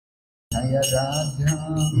Jaya Radha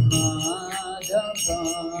Madhava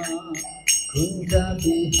Kunja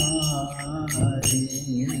Bihari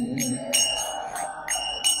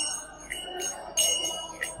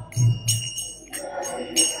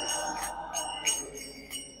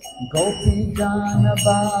Gopi Jana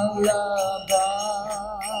Vallabha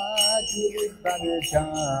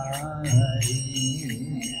Girivardhari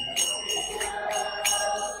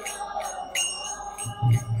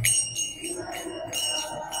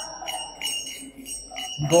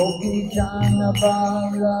Gopi Jana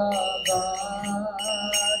Vallabha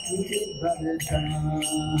Girivardhari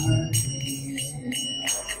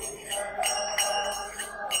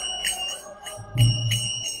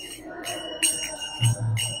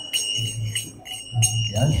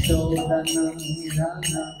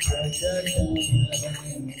Yashodanandana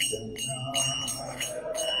Prajajanarandana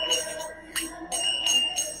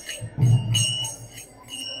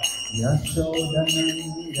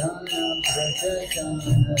Yashodanandana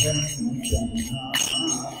Prajajanarandana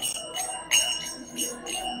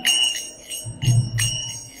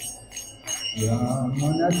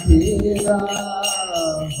Yamunatira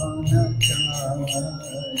Vanachari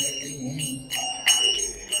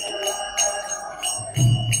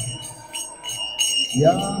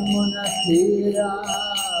Yamunatira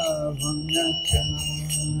Vanachari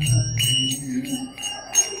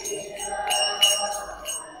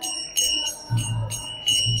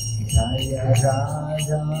Jaya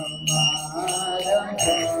Raja Madhava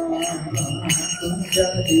Kunja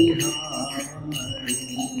Bihari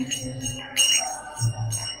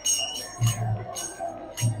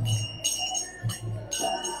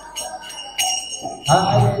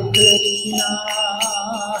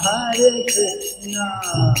Hare Krishna,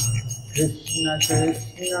 Krishna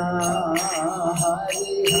Krishna,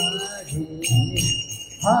 Hare Hare,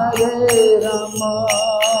 Hare Rama,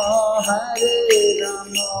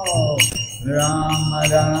 Rama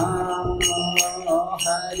Rama,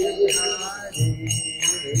 Hare Hare.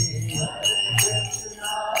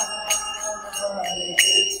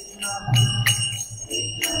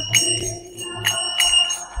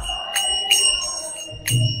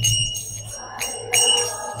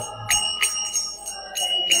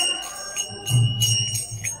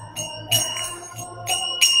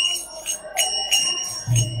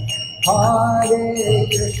 Hare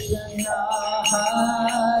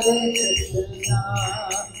Krishna,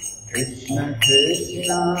 Krishna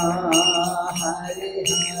Krishna, Hare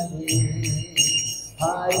Hare,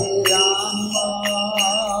 Hare Rama,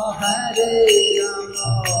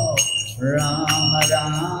 Rama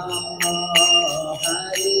Rama,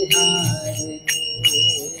 Hare Hare.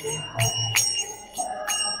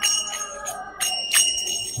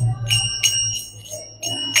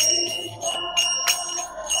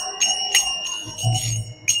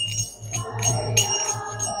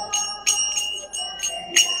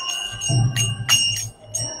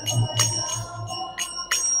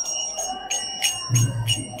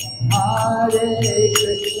 Hare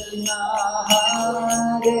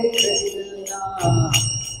Krishna,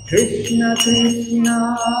 Krishna Krishna,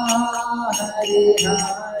 Hare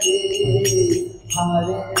Hare,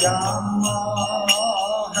 Hare Rama,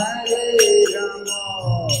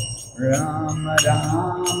 Rama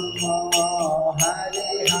Rama,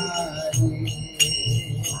 Hare Hare.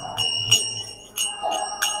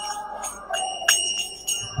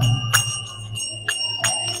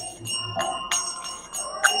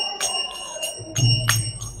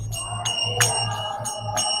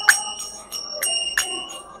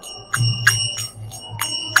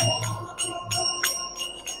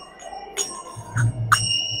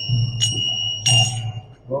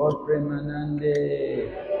 Premanande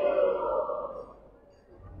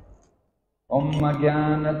Om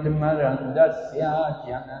Jnanatimarandasya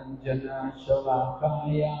Jnananjana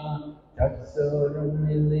Shalakaya Tatsurum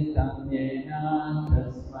Militanyena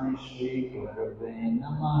Tasmai Shri Gurave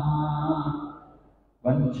Namaha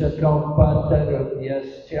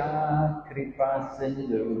Vanchakalpatarubhyascha Kripa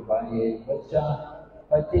Sindhu Vayevacha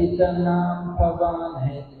Patitanam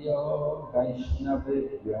Pavanhedyo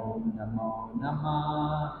Vaishnavibhyo Namo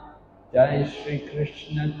Namah Jai Shri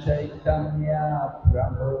Krishna Chaitanya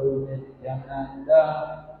Prabhu Nityananda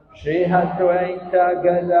Shri Advaita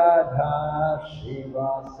Gadadhar Shri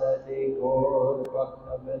Vasadi Gaur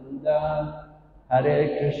Bhaktavinda Hare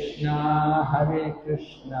Krishna,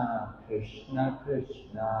 Krishna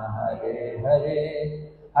Krishna, Hare Hare,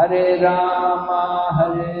 Hare Rama,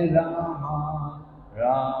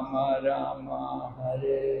 Rama Rama,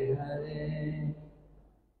 Hare Hare.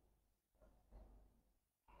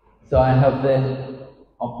 So I have the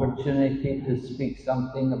opportunity to speak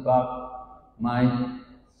something about my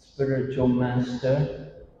spiritual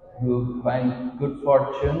master, who by good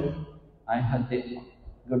fortune, I had the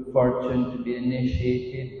good fortune to be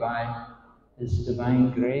initiated by His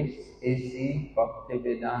Divine Grace, A.C.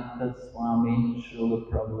 Bhakti Swami, Srila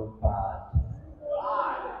Prabhupada.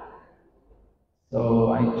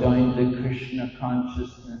 So I joined the Krishna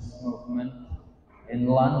consciousness movement in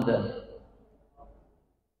London.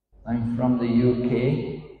 I'm from the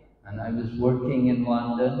UK, and I was working in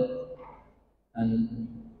London, and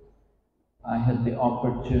I had the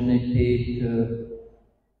opportunity to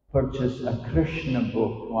purchase a Krishna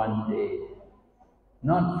book one day.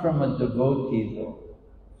 Not from a devotee though,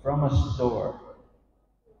 from a store.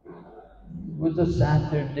 It was a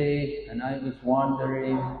Saturday, and I was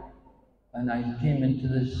wandering, and I came into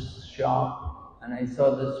this shop, and I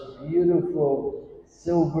saw this beautiful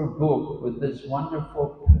silver book with this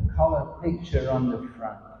wonderful color picture on the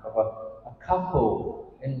front of a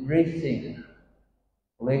couple embracing.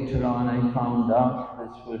 Later on I found out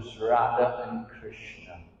this was Radha and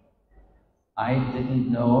Krishna. I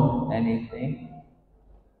didn't know anything.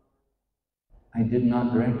 I did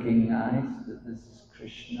not recognize that this is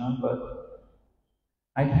Krishna, but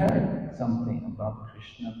I'd heard something about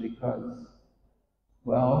Krishna because,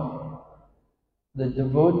 well, the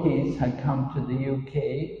devotees had come to the UK,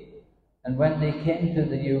 and when they came to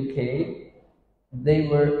the UK, they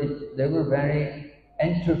were very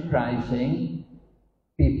enterprising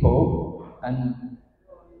people, and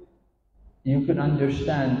you could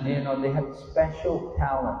understand, you know, they had special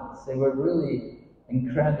talents. They were really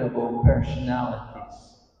incredible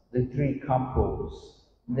personalities. The three couples,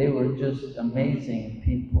 they were just amazing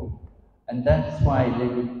people, and that's why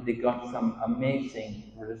they got some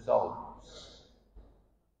amazing results.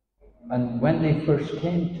 And when they first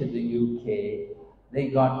came to the UK, they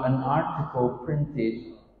got an article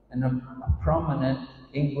printed in a prominent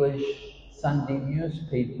English Sunday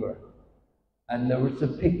newspaper. And there was a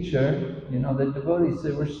picture, you know, the devotees,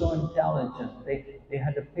 they were so intelligent. They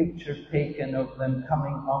had a picture taken of them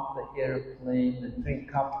coming off the airplane, the three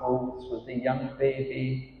couples with the young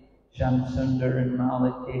baby, Shamsundar and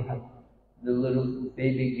Malati, had the little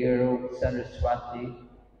baby girl, Saraswati.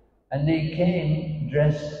 And they came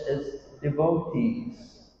dressed as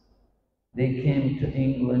devotees. They came to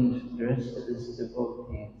England dressed as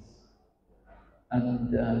devotees.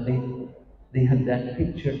 And they had that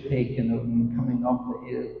picture taken of them coming off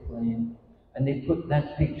the airplane. And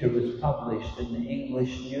that picture was published in the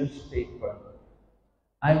English newspaper.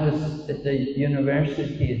 I was at the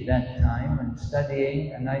university at that time and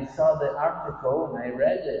studying, and I saw the article and I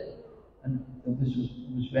read it. And it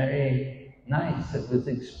was very nice. It was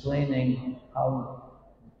explaining how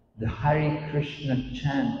the Hare Krishna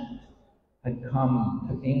chant had come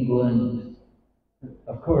to England.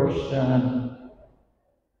 Of course,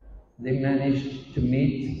 they managed to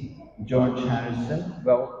meet George Harrison.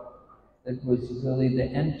 Well, it was really the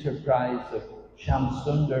enterprise of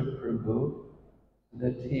Shamsundar Prabhu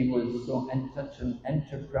that he was such an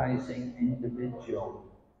enterprising individual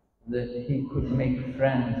that he could make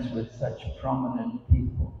friends with such prominent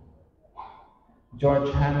people.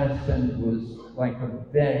 George Harrison was like a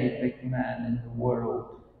very big man in the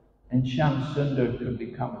world, and Shamsundar could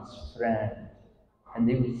become his friend, and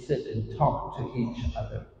they would sit and talk to each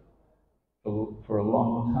other for a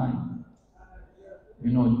long time.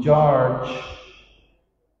 You know, George,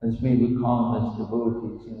 as we would call him as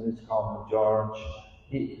devotees, you know, let's call him George,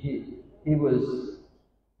 he was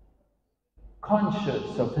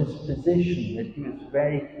conscious of his position,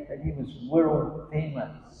 that he was world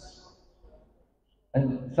famous.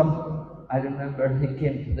 And I remember he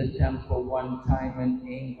came to the temple one time in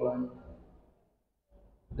England.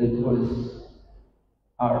 It was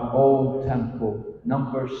our old temple,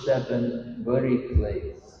 number 7, Bury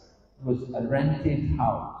Place. It was a rented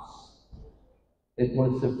house. It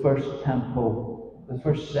was the first temple, the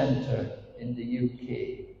first center in the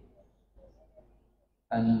UK.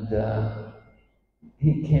 And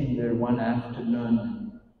he came there one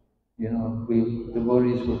afternoon, you know,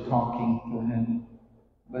 devotees were talking to him,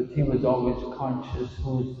 but he was always conscious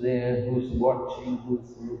who's there, who's watching,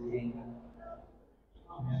 who's looking.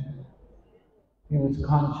 He was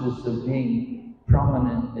conscious of being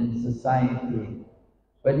prominent in society.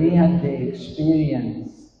 But he had the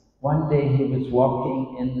experience. One day he was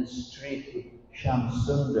walking in the street with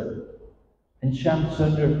Shamsundar. And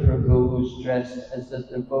Shamsundar Prabhu was dressed as a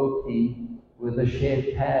devotee with a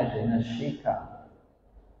shaved head and a shika.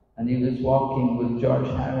 And he was walking with George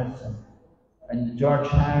Harrison. And George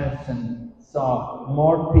Harrison saw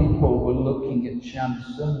more people were looking at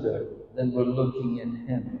Shamsundar than were looking at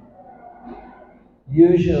him.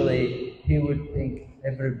 Usually he would think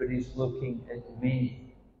everybody's looking at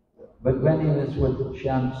me. But when he was with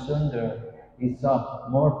Shyam Sundar, he saw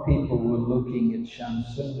more people were looking at Shyam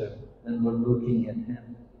Sundar than were looking at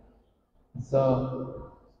him.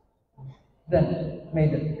 So that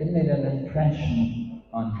made an impression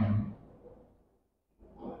on him.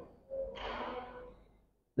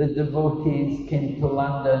 The devotees came to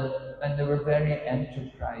London and they were very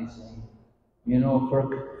enterprising. You know,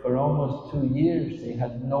 for almost 2 years they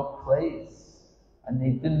had no place and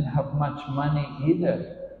they didn't have much money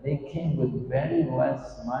either. They came with very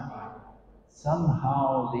less money.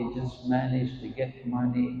 Somehow they just managed to get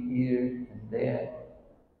money here and there.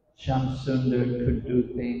 Shyam Sundar could do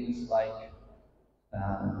things like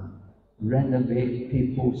renovate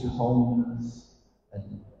people's homes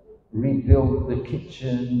and rebuild the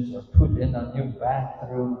kitchens or put in a new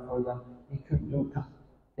bathroom for them. He could do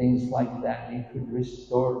things like that. He could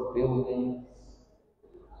restore buildings.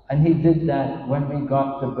 And he did that when we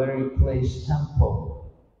got the Very Place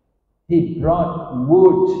Temple. He brought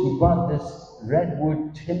wood, he brought this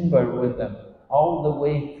redwood timber with him all the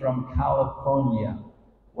way from California.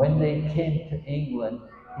 When they came to England,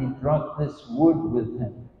 he brought this wood with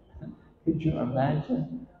him. Could you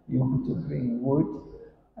imagine? You want to bring wood?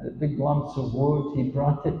 Big lumps of wood. He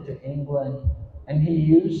brought it to England and he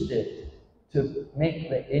used it to make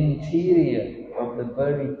the interior of the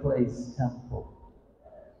Very Place Temple.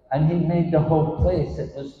 And he made the whole place,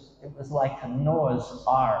 it was like a Noah's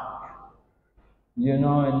Ark. You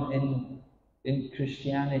know, in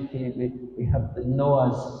Christianity we have the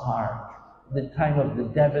Noah's Ark. The time of the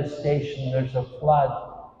devastation, there's a flood,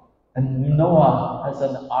 and Noah has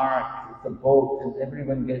an ark, it's a boat, and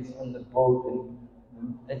everyone gets on the boat,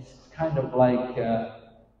 and it's kind of like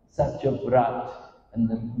Satyavrat and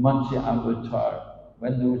the Matsya Avatar.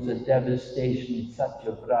 When there was a devastation,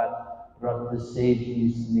 Satyavrat brought the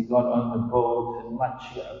sages, and they got on the boat, and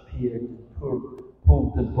Matsya appeared and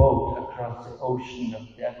pulled the boat across the ocean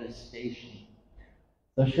of devastation.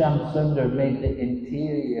 So Shyam Sundar made the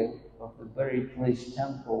interior of the Very Place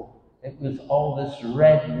Temple. It was all this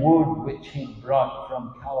red wood which he brought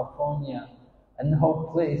from California, and the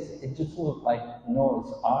whole place, it just looked like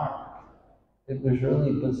Noah's Ark. It was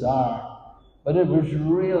really bizarre, but it was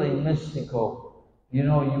really mystical. You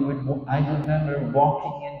know, I remember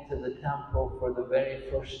walking into the temple for the very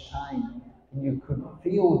first time, and you could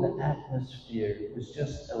feel the atmosphere. It was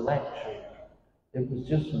just electric. It was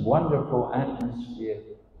just wonderful atmosphere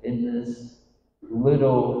in this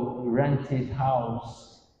little rented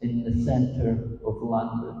house in the center of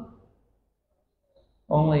London.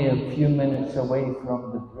 Only a few minutes away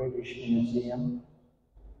from the British Museum,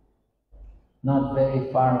 not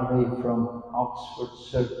very far away from Oxford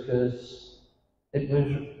Circus. It was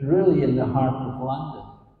really in the heart of London.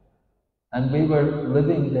 And we were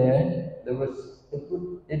living there.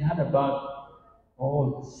 It had about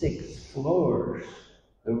 6 floors.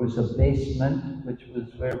 There was a basement, which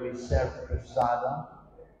was where we served prasadam.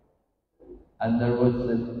 And there was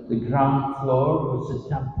the ground floor was the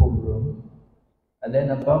temple room. And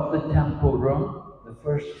then above the temple room, the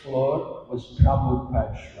first floor was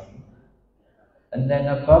Prabhupada's room. And then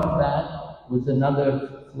above that was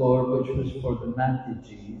another floor, which was for the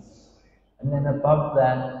Matajis. And then above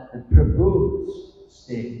that, the Prabhus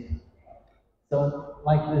stayed. So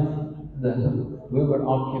like we were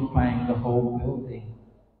occupying the whole building.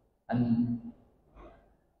 And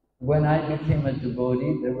when I became a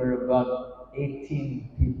devotee, there were about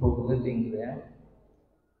 18 people living there.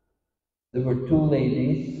 There were 2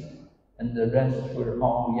 ladies, and the rest were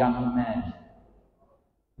all young men.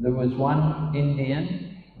 There was one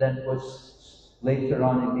Indian that was, later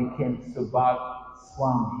on he became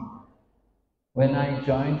Swami. When I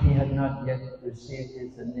joined, he had not yet received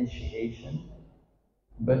his initiation,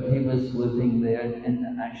 but he was living there in the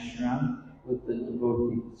ashram with the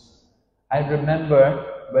devotees. I remember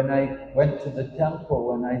when I went to the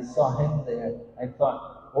temple and I saw him there, I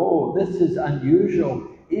thought, oh, this is unusual.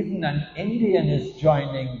 Even an Indian is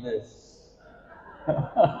joining this.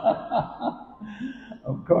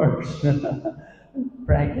 Of course,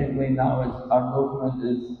 practically now our movement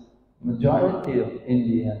is majority of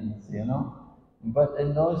Indians, you know. But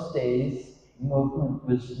in those days, the movement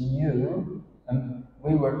was new and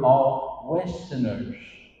we were all Westerners.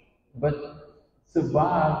 But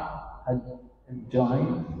Subhag had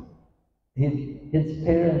joined. His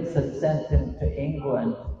parents had sent him to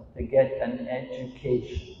England to get an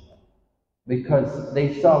education because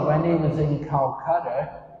they saw when he was in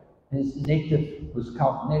Calcutta, his native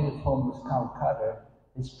home was Calcutta.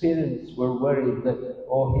 His parents were worried that,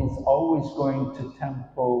 oh, he's always going to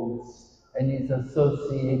temples and he's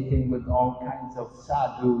associating with all kinds of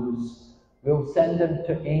sadhus. We'll send him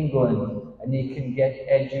to England and he can get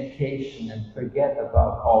education and forget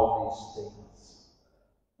about all these things.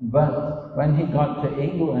 But when he got to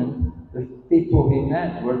England, the people he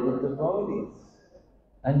met were the devotees.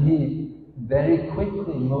 And he very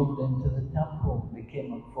quickly moved into the temple,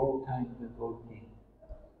 became a full-time devotee.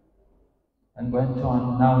 And went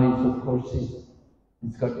on, now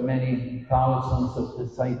he's got many thousands of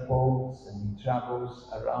disciples, and he travels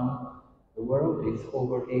around the world. He's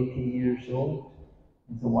over 80 years old.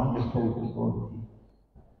 He's a wonderful devotee.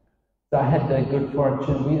 So I had the good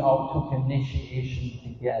fortune, we all took initiation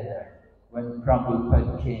together when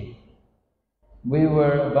Prabhupada came. We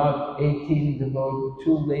were about 18 devotees,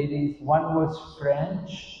 2 ladies. One was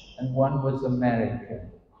French and one was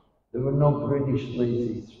American. There were no British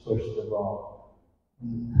ladies, first of all.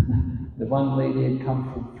 The one lady had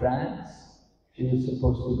come from France. She was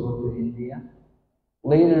supposed to go to India.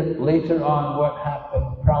 Later on, what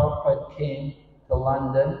happened, Prabhupada came to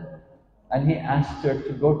London and he asked her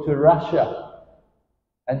to go to Russia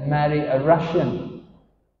and marry a Russian.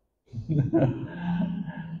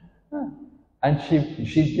 And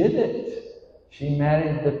she did it. She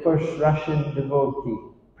married the first Russian devotee.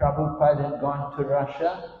 Prabhupada had gone to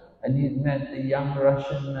Russia and he'd met a young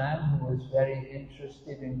Russian man who was very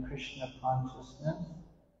interested in Krishna consciousness.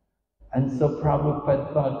 And so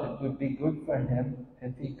Prabhupada thought it would be good for him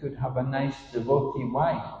if he could have a nice devotee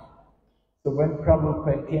wife. So when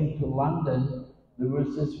Prabhupada came to London, there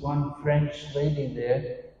was this one French lady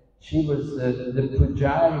there. She was the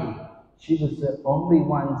pujari. She was the only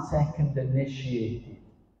one second initiated.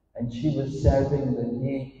 And she was serving the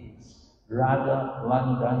deities, Radha,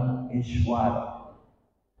 Landan, Ishwara.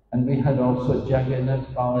 And we had also Jagannath,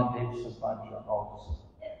 Baladev, Subhadra also.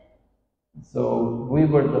 So we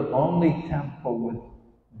were the only temple with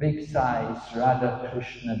big size Radha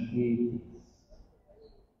Krishna deities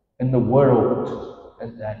in the world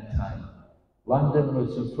at that time. London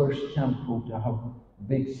was the first temple to have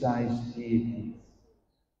big size deities.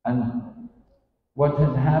 And what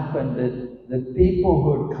had happened is the people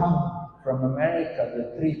who had come from America,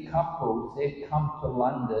 the 3 couples, they'd come to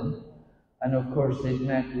London, and of course they'd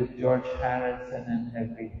met with George Harrison and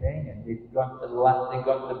everything, and they got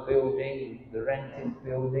the building, the rented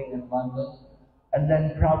building in London. And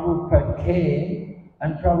then Prabhupada came,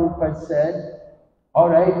 and Prabhupada said, all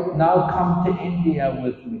right, now come to India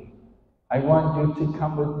with me. I want you to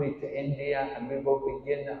come with me to India, and we will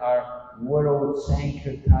begin our world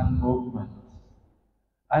Sankirtan movement.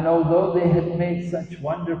 And although they had made such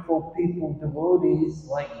wonderful people devotees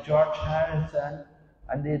like George Harrison,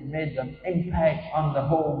 and they had made an impact on the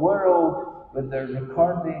whole world with their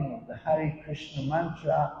recording of the Hare Krishna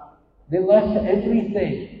mantra, they left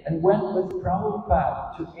everything and went with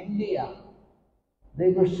Prabhupada to India.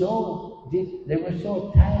 They were so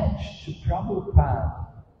attached to Prabhupada.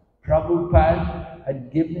 Prabhupada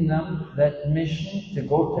had given them that mission to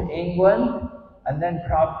go to England, and then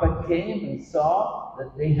Prabhupada came and saw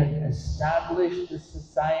that they had established the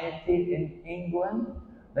society in England.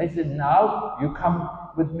 They said, now you come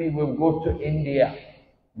with me, we'll go to India.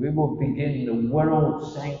 We will begin the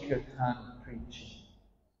world Sankirtan preaching.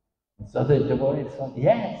 And so the devotees thought,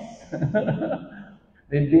 yes.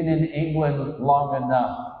 They'd been in England long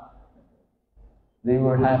enough. They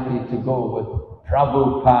were happy to go with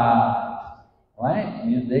Prabhupada, right?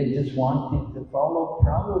 They just wanted to follow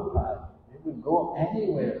Prabhupada. They would go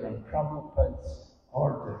anywhere on Prabhupada's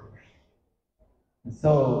orders. And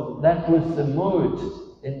so that was the mood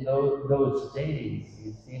in those days.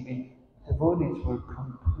 You see, devotees were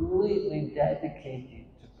completely dedicated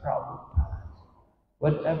to Prabhupada.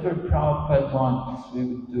 Whatever Prabhupada wants, we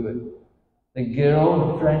would do it. The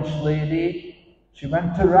girl, the French lady, she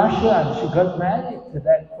went to Russia and she got married to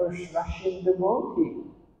that first Russian devotee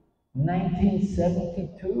in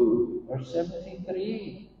 1972 or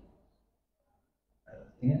 73.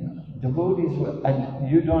 You know, devotees were,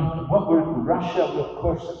 and Russia, of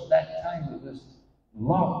course, at that time, it was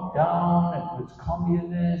locked down, it was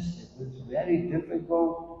communist, it was very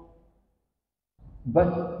difficult.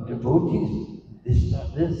 But devotees,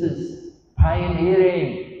 this is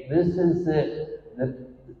pioneering. This is the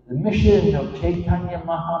mission of Chaitanya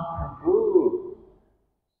Mahaprabhu.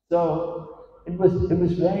 So it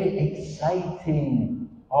was very exciting,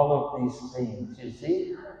 all of these things, you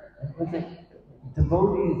see. It was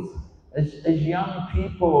devotees, as young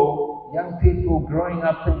people growing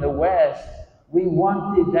up in the West, we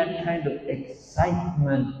wanted that kind of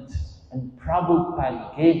excitement, and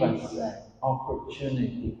Prabhupada gave us that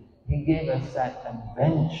opportunity. He gave us that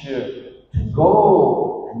adventure to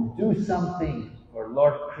go and do something for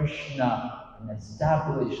Lord Krishna and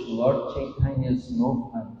establish Lord Chaitanya's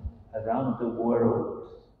movement around the world.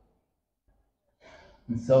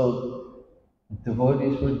 And so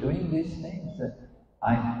devotees were doing these things.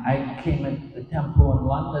 I came at the temple in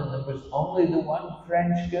London, there was only the one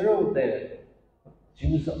French girl there.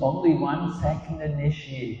 She was the only one second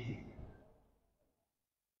initiated.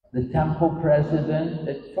 The temple president,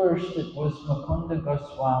 at first it was Mukunda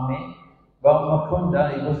Goswami. Well,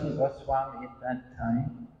 Mukunda, he wasn't Goswami at that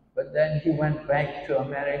time, but then he went back to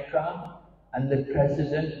America and the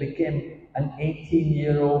president became an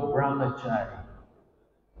 18-year-old brahmachari.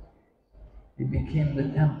 He became the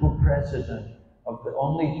temple president of the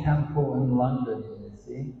only temple in London, you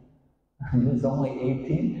see. He was only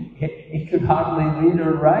 18. He could hardly read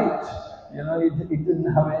or write. You know, he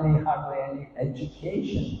didn't have hardly any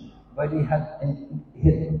education, but he had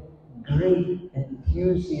great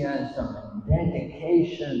enthusiasm and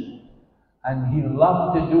dedication, and he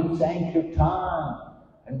loved to do Sankirtan.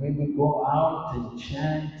 And we would go out and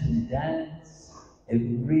chant and dance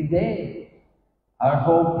every day. Our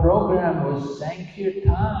whole program was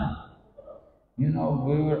Sankirtan. You know,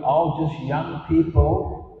 we were all just young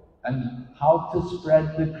people, and how to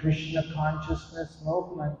spread the Krishna consciousness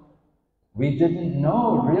movement. We didn't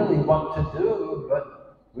know really what to do,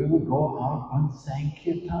 but we would go out on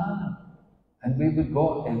Sankirtan, and we would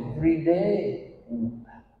go every day,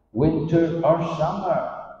 winter or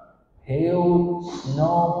summer, hail,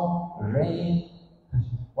 snow, rain,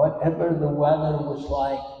 whatever the weather was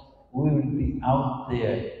like, we would be out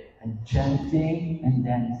there and chanting and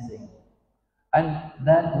dancing. And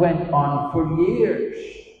that went on for years,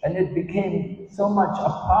 and it became so much a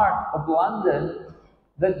part of London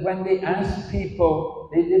that when they asked people,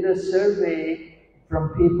 they did a survey from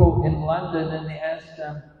people in London, and they asked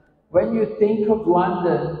them, when you think of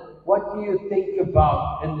London, what do you think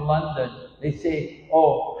about in London? They say,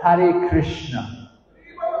 oh, Hare Krishna.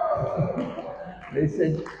 They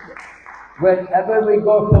said, whenever we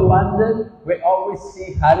go to London, we always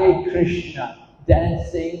see Hare Krishna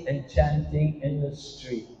dancing and chanting in the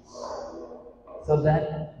streets. So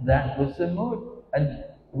that was the mood. And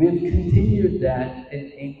we've continued that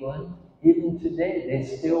in England. Even today,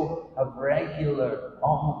 they still have regular,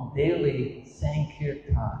 almost daily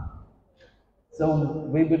Sankirtan. So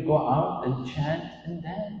we would go out and chant and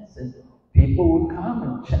dance, and people would come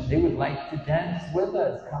and chant. They would like to dance with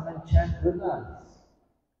us, come and chant with us.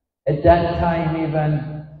 At that time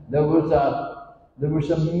even, there was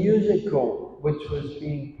a musical which was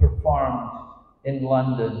being performed in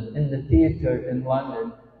London, in the theatre in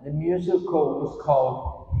London. The musical was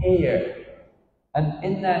called Hair. And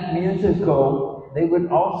in that musical, they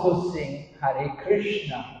would also sing Hare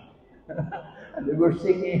Krishna. And they were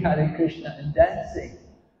singing Hare Krishna and dancing.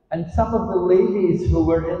 And some of the ladies who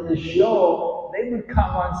were in the show, they would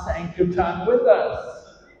come on Sankirtan with us.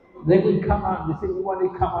 They would come out and they said, we want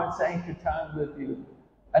to come on Sankirtan with you.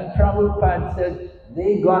 And Prabhupada said,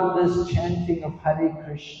 they got this chanting of Hare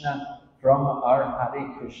Krishna from our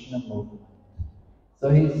Hare Krishna movement. So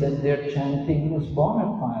he said their chanting was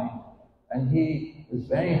bona fide. And he was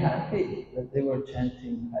very happy that they were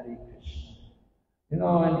chanting Hare Krishna. You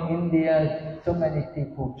know, in India, so many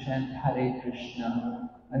people chant Hare Krishna,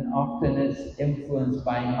 and often it's influenced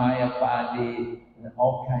by Mayavadi and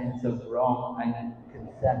all kinds of wrong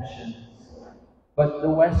conceptions. But the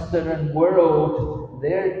Western world,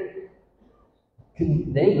 they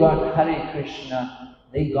got Hare Krishna,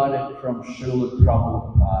 they got it from Srila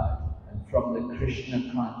Prabhupada and from the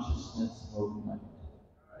Krishna consciousness movement.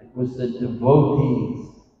 It was the devotees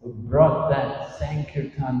who brought that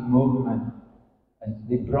Sankirtan movement, and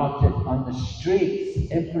they brought it on the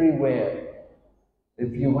streets everywhere.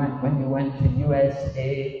 When you went to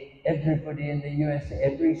USA, everybody in the USA,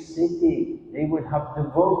 every city, they would have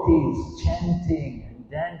devotees chanting and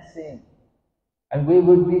dancing. And we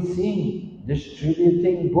would be seen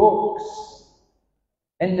distributing books.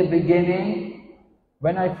 In the beginning,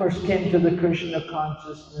 when I first came to the Krishna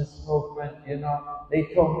consciousness movement, you know, they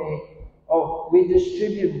told me, oh, we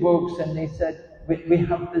distribute books, and they said, we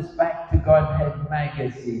have this Back to Godhead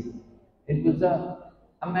magazine. It was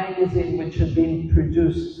a magazine which had been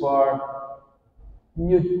produced for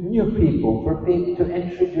new people, for people to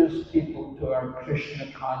introduce people to our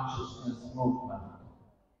Krishna consciousness movement.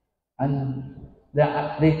 And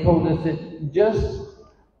they told us that just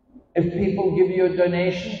if people give you a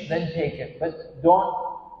donation, then take it, but don't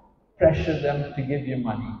pressure them to give you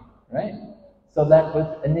money, right? So that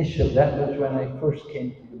was initial, that was when I first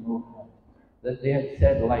came to the movement, that they had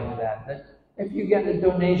said like that if you get a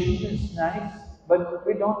donation, it's nice, but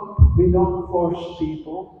we don't force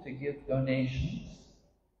people to give donations.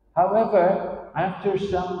 However, after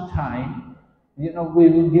some time, you know, we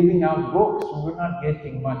were giving out books, we were not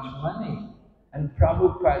getting much money. And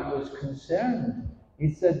Prabhupada was concerned. He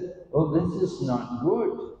said, oh, this is not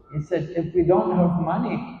good. He said, if we don't have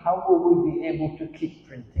money, how will we be able to keep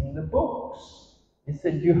printing the books? He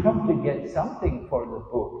said, you have to get something for the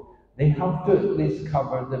book. They have to at least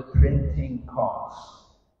cover the printing costs.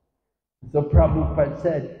 So Prabhupada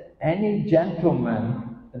said, any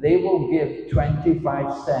gentleman, they will give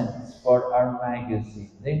 25 cents for our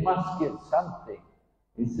magazine. They must give something.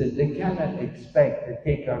 He said, they cannot expect to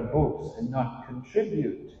take our books and not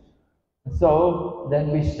contribute. So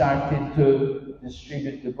then we started to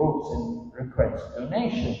distribute the books and request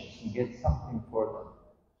donations and get something for them.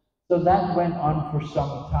 So that went on for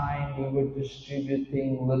some time. We were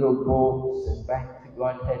distributing little books and Back to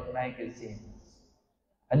Godhead magazines.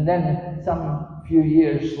 And then some few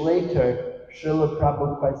years later, Srila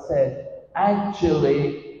Prabhupada said,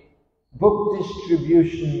 actually, book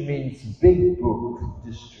distribution means big book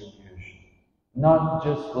distribution, not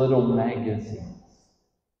just little magazines.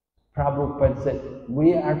 Prabhupada said,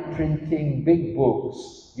 we are printing big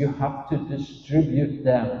books. You have to distribute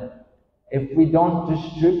them. If we don't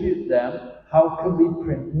distribute them, how can we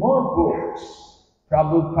print more books?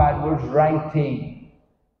 Prabhupada was writing.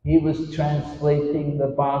 He was translating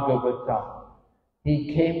the Bhagavatam.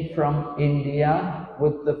 He came from India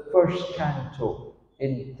with the first canto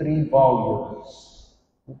in 3 volumes.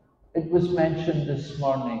 It was mentioned this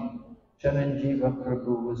morning. Charanjiva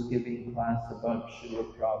Prabhu was giving class about Srila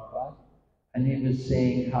Prabhupada, and he was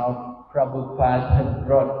saying how Prabhupada had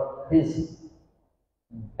brought his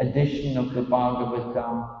edition of the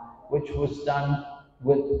Bhagavatam, which was done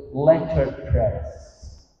with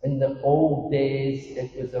letterpress. In the old days,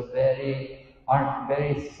 it was a very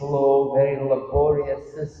slow, very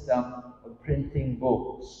laborious system of printing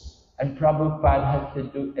books. And Prabhupada had to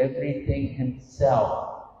do everything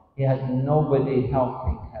himself. He had nobody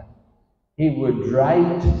helping him. He would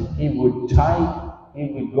write, he would type, he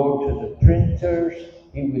would go to the printers,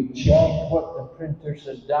 he would check what the printers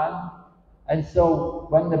had done. And so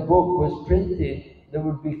when the book was printed, there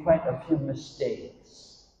would be quite a few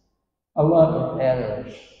mistakes, a lot of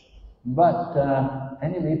errors. But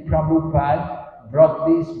anyway, Prabhupada brought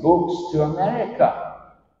these books to America.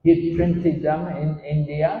 He printed them in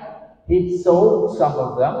India. He sold some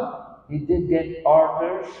of them. He did get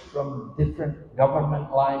orders from different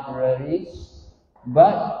government libraries.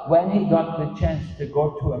 But when he got the chance to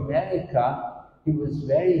go to America, he was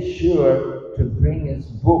very sure to bring his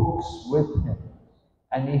books with him.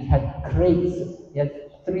 And he had crates. He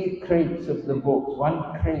had 3 crates of the books,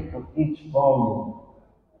 1 crate of each volume.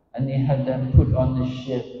 And he had them put on the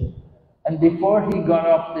ship. And before he got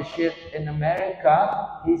off the ship in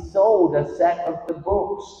America, he sold a set of the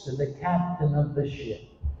books to the captain of the ship.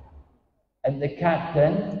 And the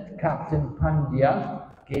captain, Captain Pandya,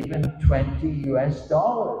 gave him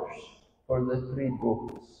 $20 for the 3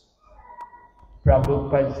 books.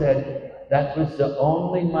 Prabhupada said that was the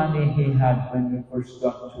only money he had when he first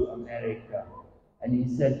got to America. And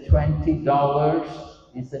he said $20,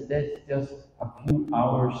 he said that's just a few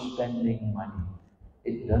hours spending money.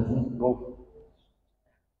 It doesn't go.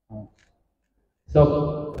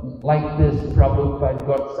 So like this, Prabhupada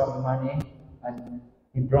got some money and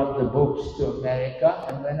he brought the books to America,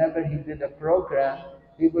 and whenever he did a program,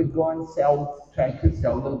 he would go and try to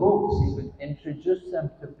sell the books. He would introduce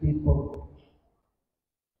them to people.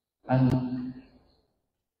 And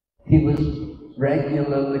he was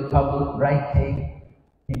regularly writing.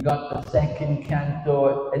 He got the 2nd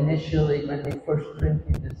canto. Initially, when he first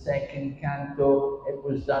printed the 2nd canto, it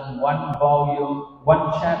was done 1 volume,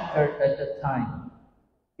 1 chapter at a time.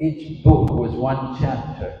 Each book was 1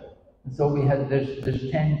 chapter. And so there's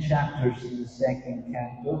 10 chapters in the 2nd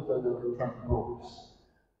canto, so there were 10 books.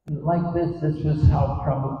 And like this was how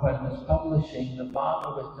Prabhupada was publishing the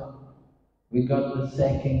Bhagavatam. We got the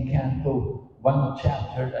 2nd canto, 1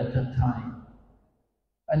 chapter at a time.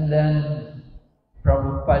 And then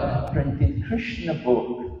Prabhupada printed Krishna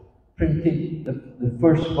book, printed the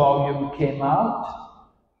 1st volume came out,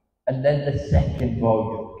 and then the 2nd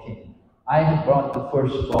volume came. I had brought the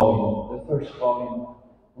 1st volume.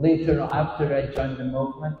 Later, after I joined the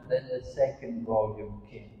movement, then the 2nd volume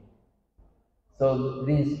came. So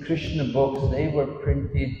these Krishna books, they were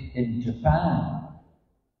printed in Japan.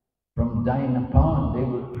 From Dinapan, they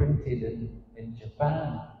were printed in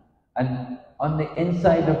Japan. And on the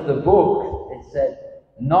inside of the book, it said,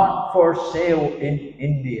 "Not for sale in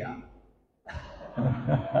India."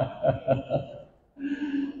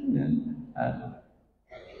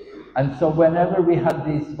 And so whenever we had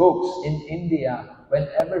these books in India,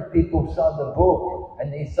 whenever people saw the book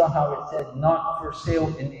and they saw how it said "not for sale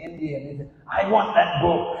in India," they said, "I want that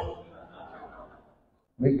book."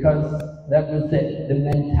 because that was the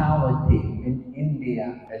mentality in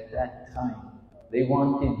India at that time. They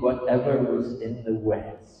wanted whatever was in the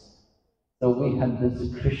West. So we had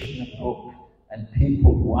this Krishna book and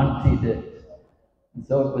people wanted it. And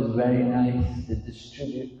so it was very nice to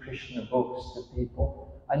distribute Krishna books to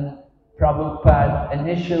people. And Prabhupada,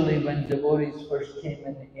 initially when devotees first came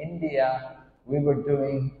in India, we were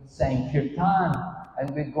doing Sankirtan,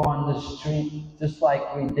 and we'd go on the street just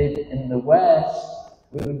like we did in the West.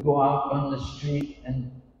 We would go out on the street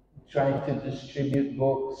and try to distribute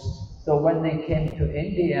books. So when they came to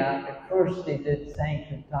India, at first they did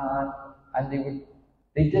Sankirtan, and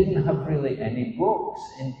they didn't have really any books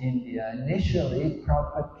in India. Initially,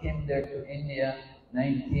 Prabhupada came there to India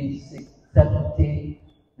 1970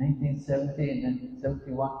 and then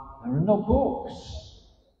 71. There were no books.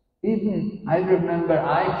 Even, I remember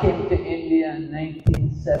I came to India in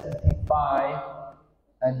 1975,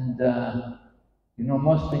 and you know,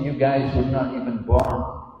 most of you guys were not even born.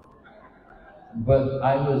 But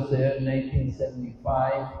I was there in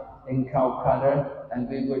 1975 in Calcutta, and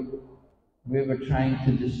we were trying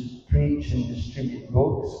to preach and distribute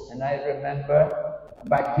books. And I remember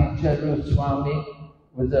Bhakti Swami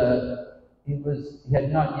he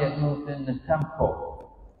had not yet moved in the temple.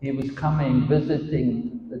 He was coming,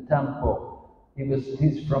 visiting the temple. He was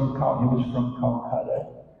from Calcutta.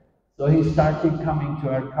 So he started coming to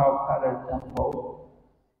our Calcutta temple,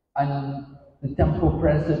 and the temple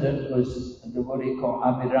president was a devotee called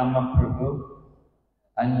Abhirama Prabhu,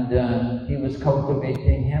 and he was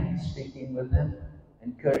cultivating him, speaking with him,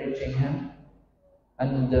 encouraging him,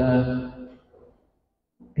 and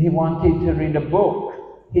he wanted to read a book.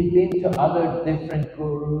 He'd been to other different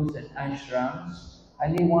gurus and ashrams,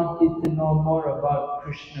 and he wanted to know more about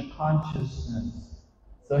Krishna consciousness.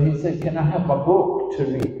 So he said, "Can I have a book to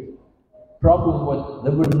read?" Problem was,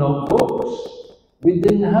 there were no books. We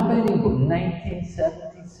didn't have any books.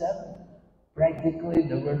 1977, practically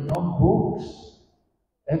there were no books.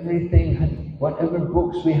 Everything whatever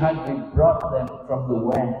books we had, we brought them from the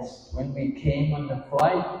West. When we came on the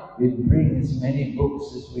flight, we'd bring as many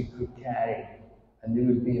books as we could carry, and they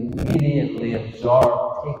would be immediately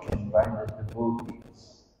absorbed, taken by the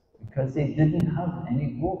devotees, because they didn't have any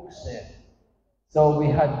books there. So we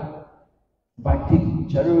had Bhakti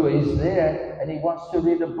Charu is there, and he wants to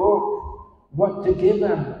read a book. What to give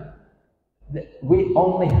him? We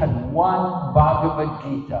only had one Bhagavad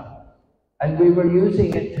Gita, and we were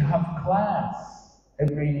using it to have class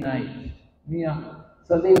every night. Yeah.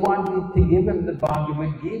 So they wanted to give him the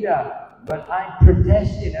Bhagavad Gita, but I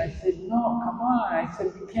protested. I said, "No, come on." I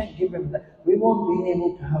said, "We can't give him that. We won't be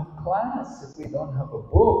able to have class if we don't have a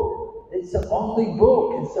book. It's the only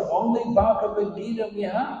book. It's the only Bhagavad Gita we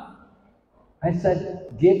have." I said,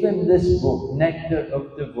 "Give him this book, Nectar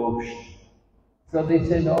of Devotion." So they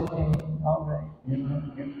said, "Okay, all right,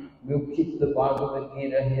 we'll keep the Bhagavad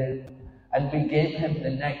Gita here." And we gave him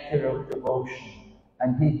the Nectar of Devotion.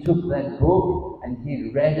 And he took that book and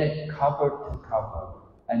he read it cover to cover.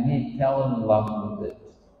 And he fell in love with it.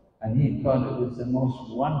 And he thought it was the most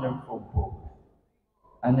wonderful book.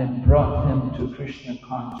 And it brought him to Krishna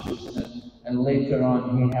consciousness. And later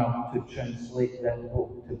on he helped to translate that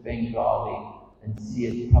book to Bengali and see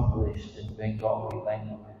it published in Bengali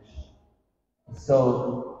language.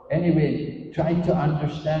 So anyway, try to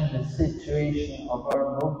understand the situation of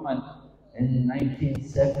our movement in the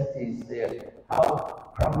 1970s there. How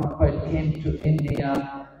Prabhupada came to India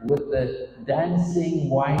with the dancing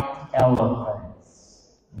white elephants.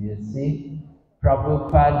 You see?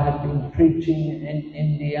 Prabhupada had been preaching in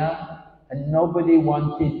India and nobody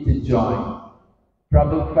wanted to join.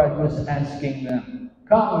 Prabhupada was asking them,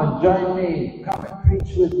 "Come and join me, come and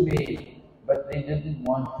preach with me." But they didn't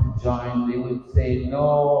want to join. They would say, "No,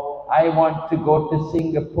 I want to go to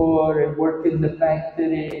Singapore and work in the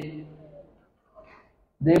factory."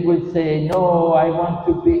 They would say, "No, I want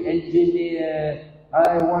to be engineer,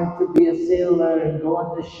 I want to be a sailor and go on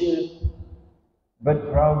the ship." But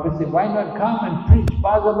Prabhupada said, "Why not come and preach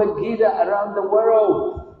Bhagavad Gita around the world?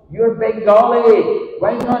 You're Bengali,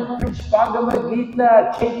 why not preach Bhagavad Gita?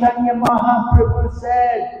 Chaitanya Mahaprabhu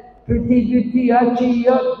said, Prithiviti achi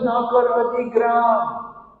yat nakar adigram."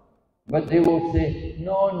 But they will say,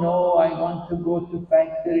 no, I want to go to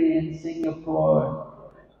factory in Singapore."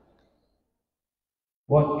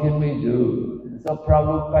 What can we do? So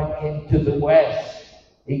Prabhupada came to the West.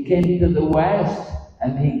 He came to the West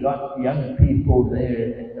and he got young people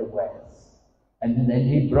there in the West. And then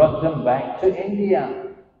he brought them back to India.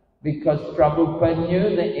 Because Prabhupada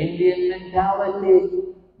knew the Indian mentality,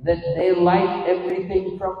 that they like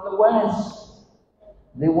everything from the West.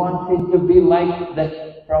 They wanted to be like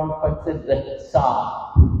that, Prabhupada said, that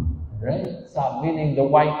Sa, right? Sa, meaning the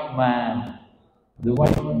white man. The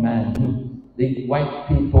white man. The white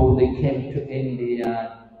people, they came to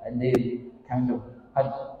India and they kind of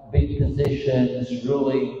had big positions,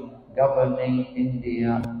 ruling, governing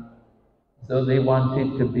India. So they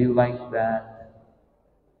wanted to be like that.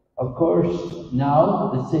 Of course,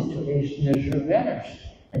 now the situation is reversed.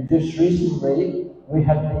 And just recently, we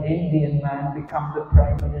had the Indian man become the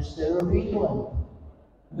Prime Minister of England.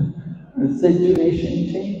 The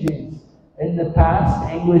situation changes. In the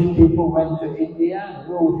past, English people went to India and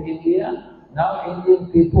ruled India. Now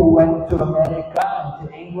Indian people went to America and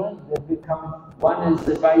to England. They've become, one is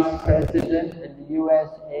the Vice President in the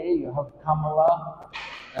USA, you have Kamala,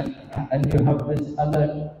 and you have this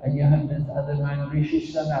other man,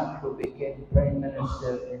 Rishi Sunak, who became Prime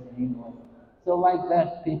Minister in England. So like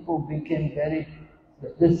that, people became very,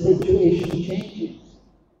 the situation changes.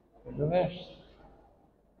 Reverse.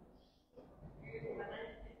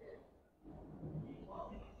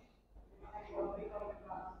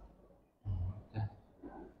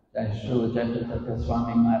 Srila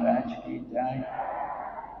Swami Maharaj ki jai.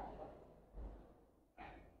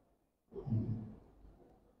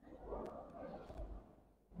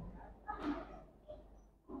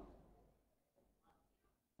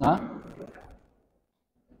 Huh?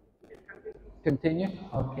 Continue?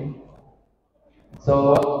 Okay.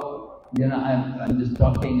 So, I'm just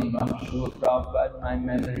talking about Srila Prabhupada, my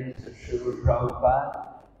memories of Srila Prabhupada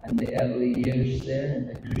and the early years there in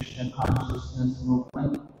the Krishna consciousness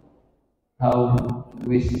movement. How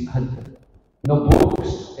we had no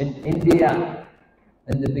books in India.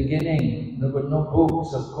 In the beginning, there were no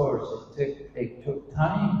books, of course. It took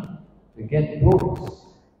time to get books.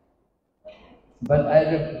 But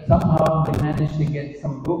somehow they managed to get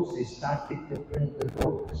some books. They started to print the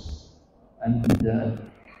books. And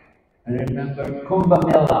I remember Kumbh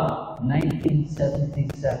Mela,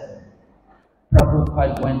 1977.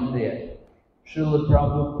 Prabhupada went there. Srila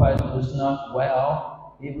Prabhupada was not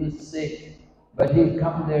well. He was sick. But he'd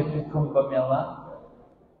come there to Kumbh Mela.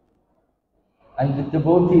 And the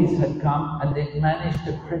devotees had come and they'd managed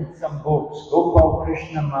to print some books. Gopal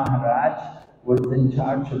Krishna Maharaj was in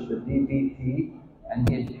charge of the BVV, and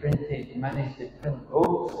he had managed to print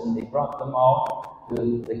books, and they brought them all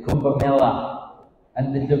to the Kumbh Mela.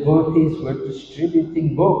 And the devotees were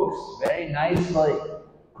distributing books very nicely.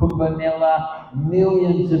 Kumbh Mela,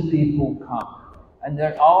 millions of people come, and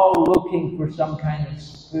they're all looking for some kind of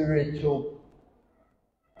spiritual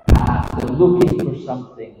path. They're looking for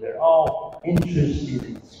something. They're all interested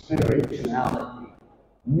in spirituality.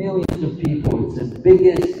 Millions of people. It's the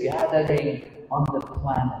biggest gathering on the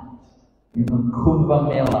planet. Kumbh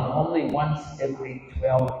Mela, only once every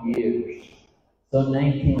 12 years. So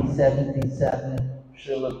 1977,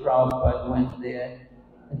 Srila Prabhupada went there.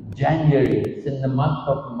 In January, it's in the month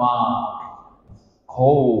of March. It's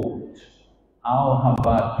cold.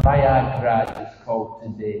 Allahabad, Prayagraj is called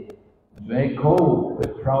today. It's very cold,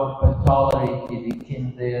 but Prabhupada tolerated. He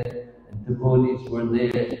came there, and devotees were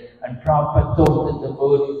there. And Prabhupada told the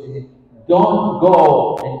devotees, don't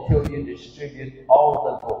go until you distribute all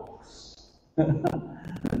the books.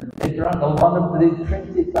 They brought they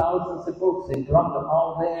printed thousands of books. They brought them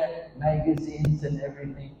all there, magazines and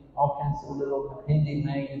everything, all kinds of little Hindi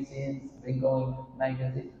magazines, Bengali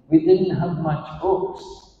magazines. We didn't have much books.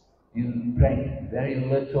 Print very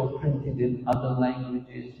little printed in other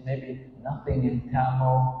languages, maybe nothing in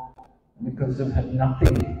Tamil, because we had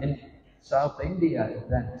nothing in South India at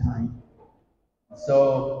that time.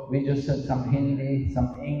 So we just had some Hindi,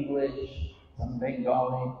 some English, some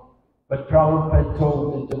Bengali. But Prabhupada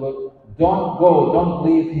told the devotees, don't go, don't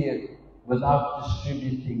leave here without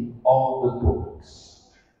distributing all the books.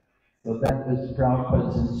 So that was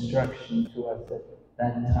Prabhupada's instruction to us at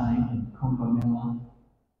that time in Kumbh Mela.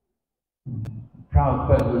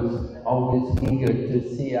 Prabhupada was always eager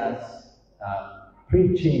to see us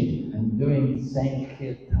preaching and doing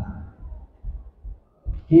Sankirtan.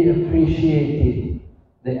 He appreciated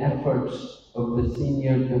the efforts of the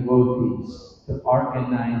senior devotees to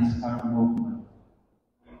organize our movement.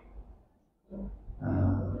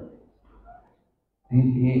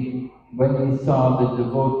 When we saw the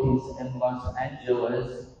devotees in Los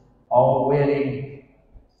Angeles all wearing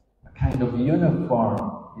a kind of uniform,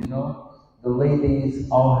 the ladies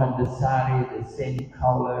all had the sari, the same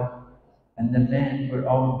color, and the men were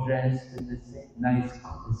all dressed in the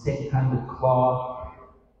same kind of cloth.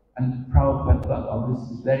 And Prabhupada thought, oh,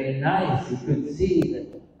 this is very nice. He could see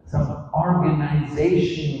that some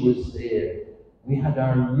organization was there. We had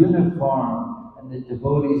our uniform, and the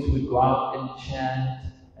devotees would go out and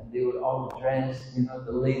chant, and and they were all dressed, you know,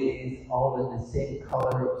 the ladies all in the same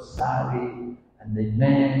color of sari, and the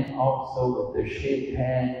men also with their shaved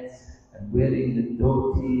heads and wearing the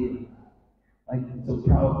dhoti. Like, so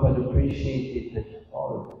Prabhupada appreciated that,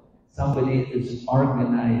 oh, somebody is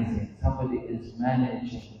organizing, somebody is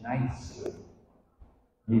managing nicely.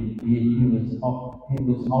 He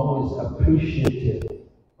was always appreciative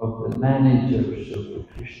of the managers of the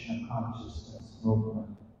Krishna consciousness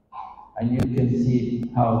movement. And you can see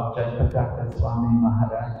how Jayapataka Swami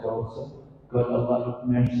Maharaj also got a lot of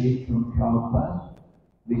mercy from Prabhupada,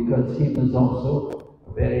 because he was also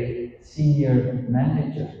a very senior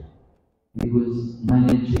manager. He was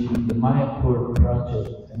managing the Mayapur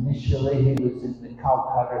project. Initially he was in the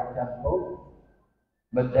Calcutta temple,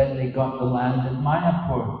 but then they got the land in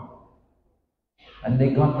Mayapur. And they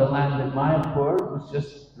got the land in Mayapur, it was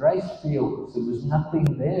just rice fields, there was nothing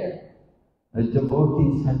there. The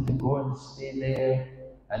devotees had to go and stay there,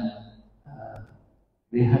 and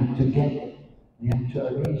they had to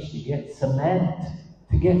arrange to get cement.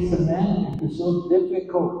 To get cement, it was so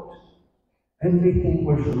difficult. Everything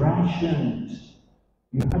was rationed.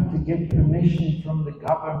 You had to get permission from the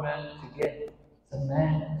government to get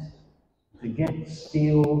cement, to get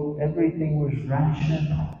steel. Everything was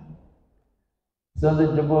rationed. So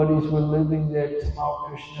the devotees were living there. Tamal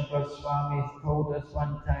Krishna Goswami told us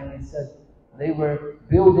one time, he said, they were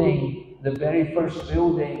building the very first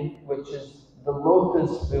building, which is the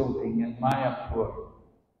Lotus building in Mayapur.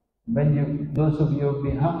 Those of you have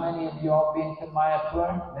been, how many of you all been to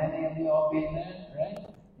Mayapur? Many of you all been there,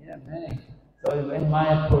 right? Yeah, many. So in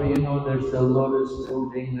Mayapur, you know, there's the Lotus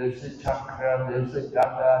building, there's the Chakra, there's the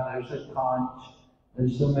Gada, there's the Conch.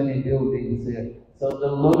 There's so many buildings there. So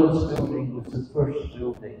the Lotus building was the first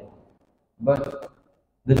building. But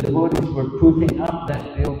the devotees were putting up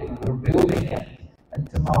that building, were building it. And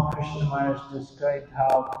Tamal Krishna Maharaj described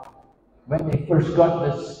how when they first got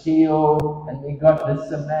the steel and they got the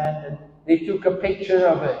cement, and they took a picture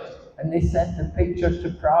of it and they sent the picture to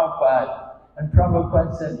Prabhupada. And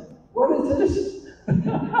Prabhupada said, "What is this?"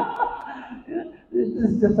 This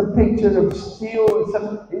is just a picture of steel.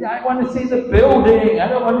 I want to see the building. I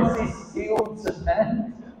don't want to see steel and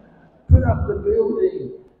cement. Put up the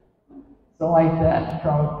building. So like that,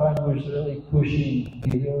 Prabhupada was really pushing.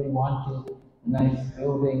 He really wanted nice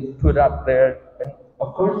buildings put up there. And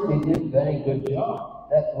of course, they did a very good job.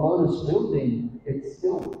 That Lotus building, it's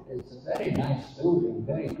a very nice building,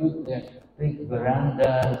 very good there. Big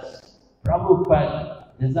verandas.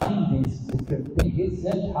 Prabhupada designed these different things. He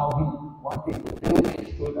said how he wanted the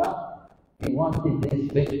buildings put up. He wanted these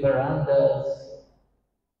big verandas.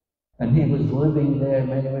 And he was living there.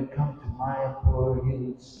 When he would come to Mayapur, he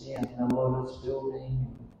would stay in the Lotus building,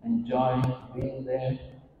 enjoying being there.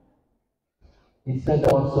 He said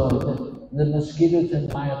also that the mosquitoes in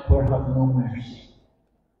Mayapur have no mercy.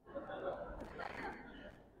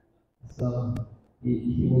 So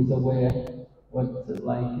he was aware what's it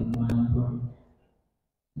like in Mayapur.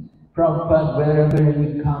 Prabhupada, wherever he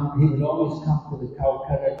would come, he would always come to the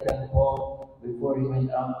Calcutta temple. Before he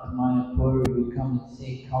went out to Mayapur, he would come and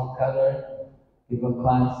see Calcutta, give a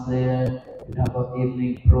class there, he'd have an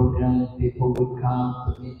evening program, people would come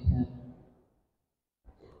to meet him.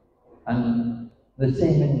 And the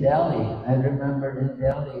same in Delhi. I remember in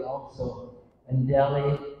Delhi also. In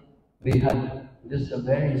Delhi, we had just a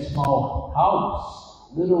very small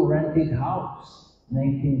house, little rented house.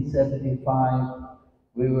 1975,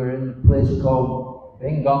 we were in a place called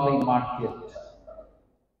Bengali Market.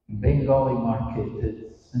 Bengali Market.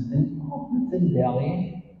 It's in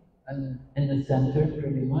Delhi, and in the center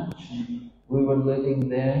pretty much. And we were living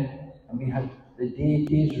there, and we had the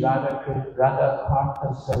deities Radha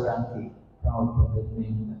Partha Sarangi, Prabhupada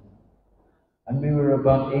named them. And we were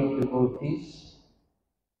about 8 devotees.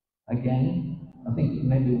 Again, I think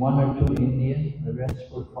maybe 1 or 2 Indian, the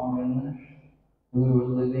rest were foreigners. We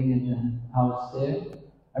were living in the house there.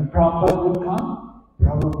 And Prabhupada would come.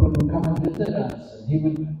 Prabhupada would come and visit us, and he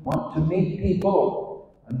would want to meet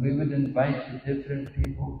people, and we would invite the different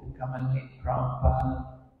people to come and meet Prabhupada,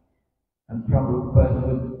 and Prabhupada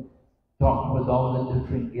would talk with all the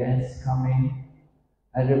different guests coming.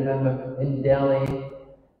 I remember in Delhi,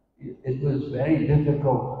 it was very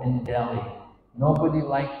difficult in Delhi. Nobody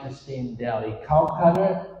liked to stay in Delhi.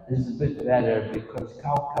 Calcutta is a bit better because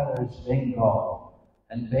Calcutta is Bengal,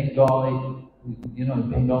 and Bengali, you know,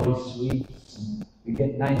 Bengali sweets, and you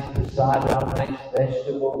get nice prasada, nice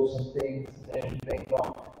vegetables and things there in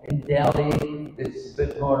Bengal. In Delhi, it's a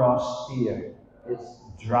bit more austere. It's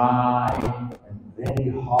dry and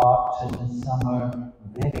very hot in the summer,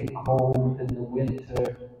 very cold in the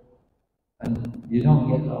winter. And you don't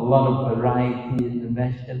get a lot of variety in the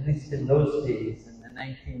veg, at least in those days, in the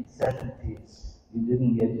 1970s, you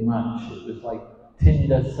didn't get much. It was like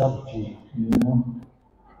tinda sabji, you know.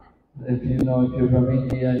 If you're from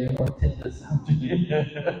India, you know tinda sabji.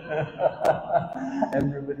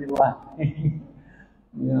 Everybody laughing.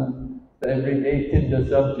 Yeah. So every day tinda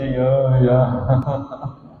sabji, oh yeah.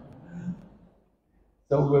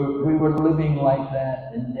 So we were living like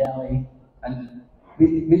that in Delhi, and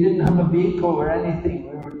we didn't have a vehicle or anything.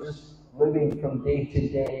 We were just living from day to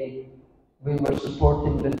day. We were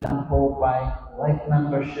supporting the temple by life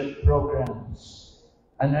membership programs.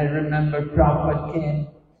 And I remember Prabhupada came,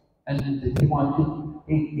 and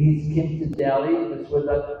he came to Delhi, was with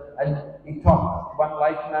us, and he talked, one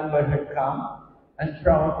life member had come, and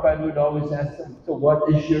Prabhupada would always ask him, so what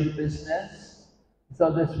is your business? So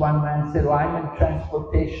this one man said, well, I'm in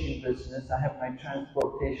transportation business. I have my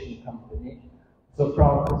transportation company. So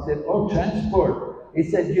Prabhupada said, oh, transport. He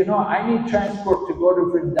said, I need transport to go to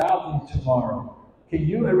Vrindavan tomorrow. Can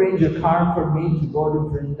you arrange a car for me to go to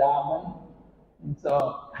Vrindavan? And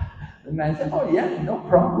so the man said, oh yeah, no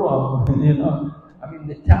problem. I mean,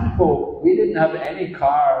 the temple, we didn't have any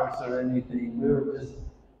cars or anything. We were just,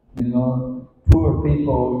 poor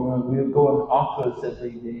people. We would go in autos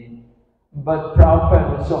every day. But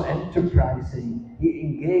Prabhupada was so enterprising. He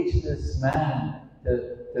engaged this man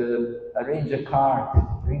to arrange a car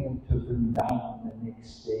to bring him to Vrindavan the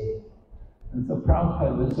next day. And so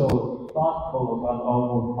Prabhupada was so thoughtful about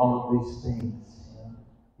all of these things.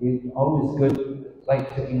 He always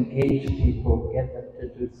like to engage people, get them to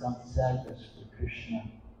do some service for Krishna.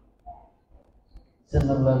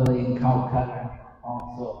 Similarly in Calcutta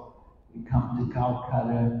also, we come to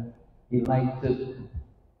Calcutta, he liked to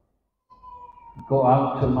go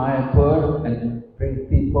out to Mayapur and bring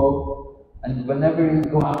people, and whenever you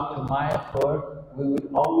go out to Mayapur, we would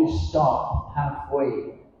always stop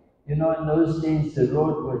halfway. In those days the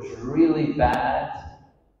road was really bad,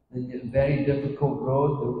 a very difficult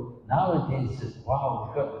road. Nowadays, wow,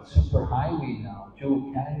 we've got a super highway now,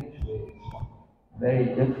 dual carriageways, very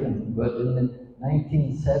different. But in the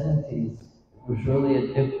 1970s, it was really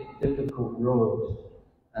a difficult road.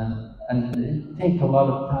 And it take a lot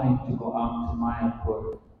of time to go out to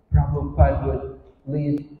Mayapur. Prabhupada would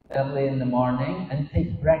leave early in the morning and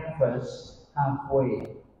take breakfast halfway.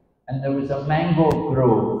 And there was a mango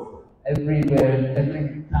grove everywhere,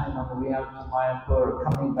 every time on the way out to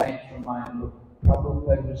Mayapur, coming back from Mayapur.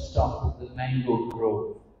 Prabhupada would stop at the mango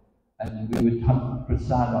grove and we would have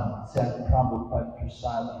prasadam, serve Prabhupada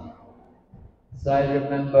prasadam. So I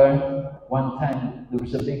remember one time there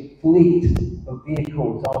was a big fleet of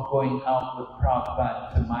vehicles all going out with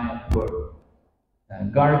Prabhupada to Mayapur.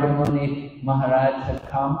 Gargamuni Maharaj had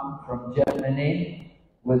come from Germany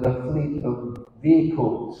with a fleet of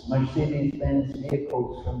vehicles, Mercedes-Benz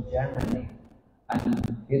vehicles from Germany.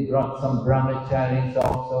 And he brought some brahmacharis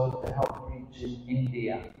also to help preach in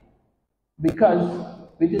India. Because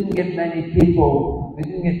we didn't get many people, we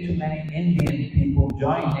didn't get too many Indian people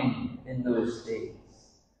joining in those days.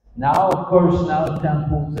 Now, of course, now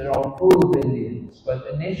temples are all full of Indians, but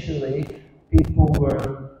initially people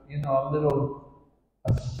were, a little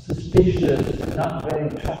suspicious, not very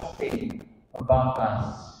trusting about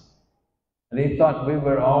us. They thought we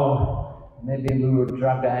were all, maybe we were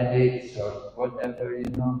drug addicts or whatever,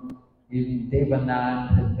 Even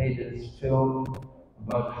Devanand had made his film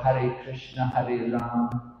about Hare Krishna, Hare Ram,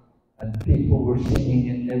 and people were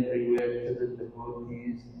singing it everywhere to the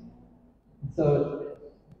devotees. So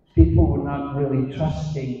people were not really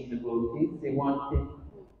trusting devotees. They wanted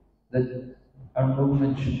that our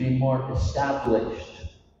movement should be more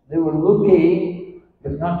established. They were looking,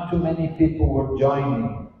 but not too many people were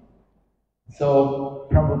joining. So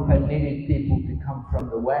Prabhupada needed people to come from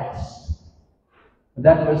the West.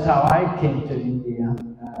 That was how I came to India.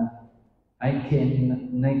 I came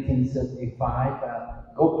in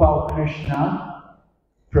 1975. Gopal Krishna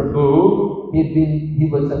Prabhu, he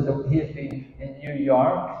had been in New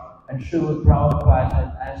York, and Srila Prabhupada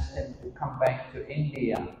had asked him to come back to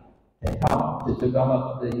India to help to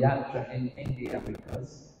develop the yatra in India,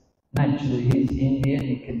 because naturally he's Indian,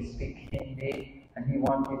 he can speak Hindi, and he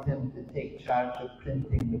wanted him to take charge of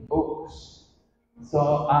printing the books.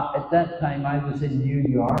 So at that time I was in New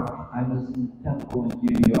York, I was in the temple in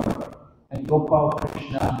New York, and Gopal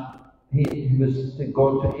Krishna, he was to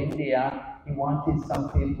go to India. He wanted some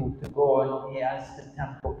people to go, and he asked the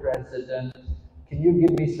temple president, can you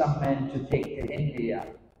give me some men to take to India?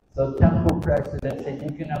 So temple president said,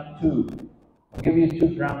 you can have two. I'll give you two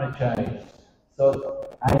brahmacharis. So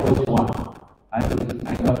I was one. I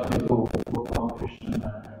got to go with Gopal Krishna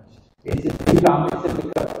Maharaj. He said, he found, he said,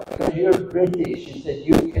 because you're British, he said,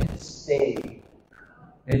 you can stay.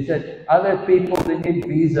 He said, other people, they need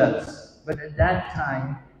visas. But at that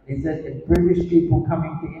time, he said, the British people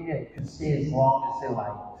coming to India could stay as long as they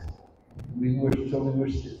liked.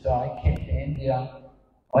 So I came to India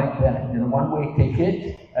like that, in a one-way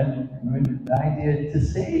ticket, and the idea to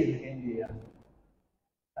stay in India.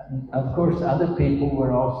 And of course, other people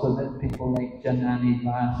were also there, people like Janani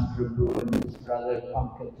Das Prabhu and his brother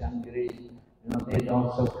Pankaj Jangri. They'd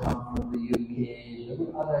also come from the UK. There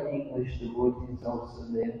were other English devotees also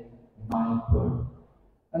there in Mayapur.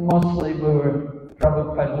 And mostly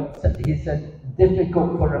Prabhupada said, he said,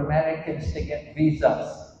 difficult for Americans to get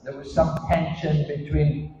visas. There was some tension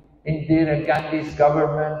between Indira Gandhi's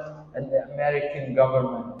government and the American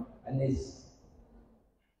government. And this.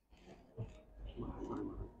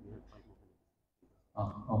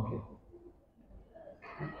 Okay.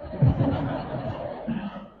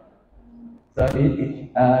 So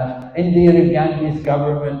Indira Gandhi's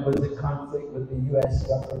government was a conflict with the US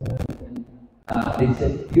government. And they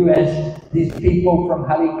said, US, these people from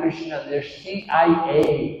Hare Krishna, they're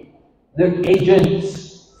CIA. They're agents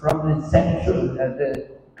from the central,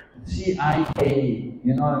 the CIA,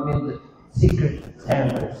 you know what I mean? The secret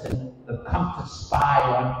service, and they've come to spy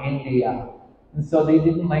on India. And so they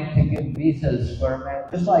didn't like to give visas for America,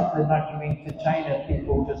 just like they're not giving to China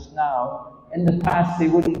people just now. In the past, they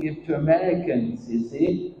wouldn't give to Americans, you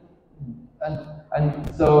see.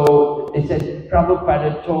 And so they said,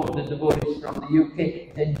 Prabhupada told the devotees from the UK,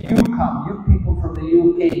 he said, you come, you people from the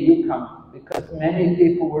UK, you come. Because many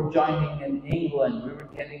people were joining in England, we were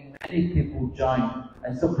getting many people join.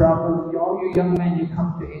 And so Prabhupada, all you young men, you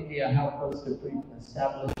come to India, help us to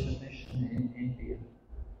establish a mission in India.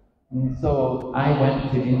 And so I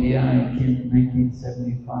went to India, I came in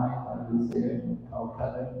 1975, I was there in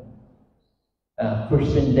Calcutta.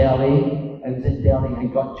 First in Delhi, I was in Delhi, I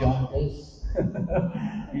got jaundice.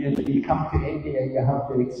 You come to India, you have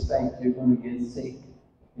to expect you're going to get sick.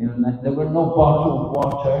 There were no bottled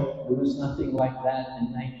water, there was nothing like that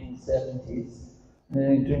in the 1970s.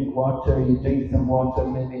 You drink water, you drink some water,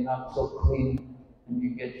 maybe not so clean, and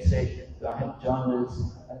you get sick. So I had jaundice,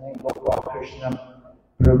 and then Gopal Krishna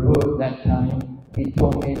Prabhu at that time, he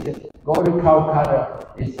told me, he said, go to Calcutta.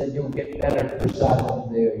 He said, you'll get better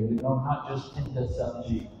prasadam there. Not just Tinda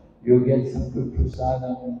Sabji. You'll get some good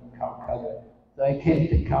prasadam in Calcutta. So I came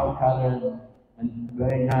to Calcutta, and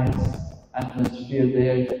very nice atmosphere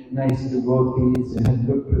there, nice devotees, and had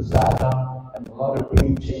good prasadam, and a lot of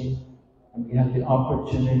preaching. And we had the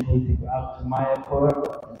opportunity to go out to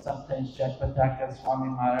Mayapur, and sometimes Jayapataka Swami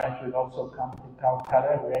Maharaj would also come to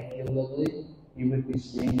Calcutta regularly. He would be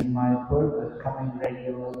staying in Mayapur, but coming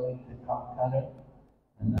regularly to Calcutta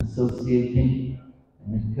and associating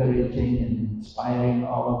and encouraging and inspiring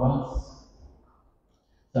all of us.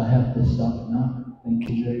 So I have to stop now. Thank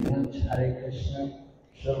you very much. Hare Krishna.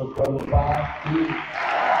 Srila Prabhupada.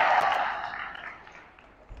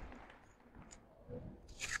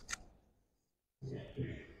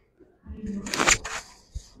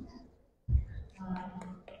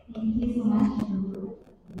 Thank you so much to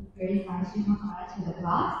very Narasima Maharaj for the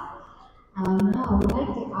class. Now I would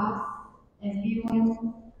like to ask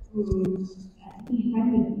everyone who I think you can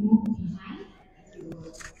move behind.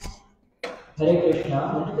 Hare Krishna,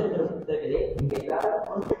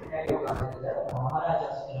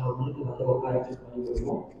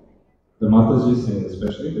 the Mataji saying,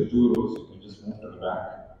 especially the 2 rows, you can just move to the back.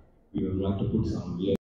 We would like to put some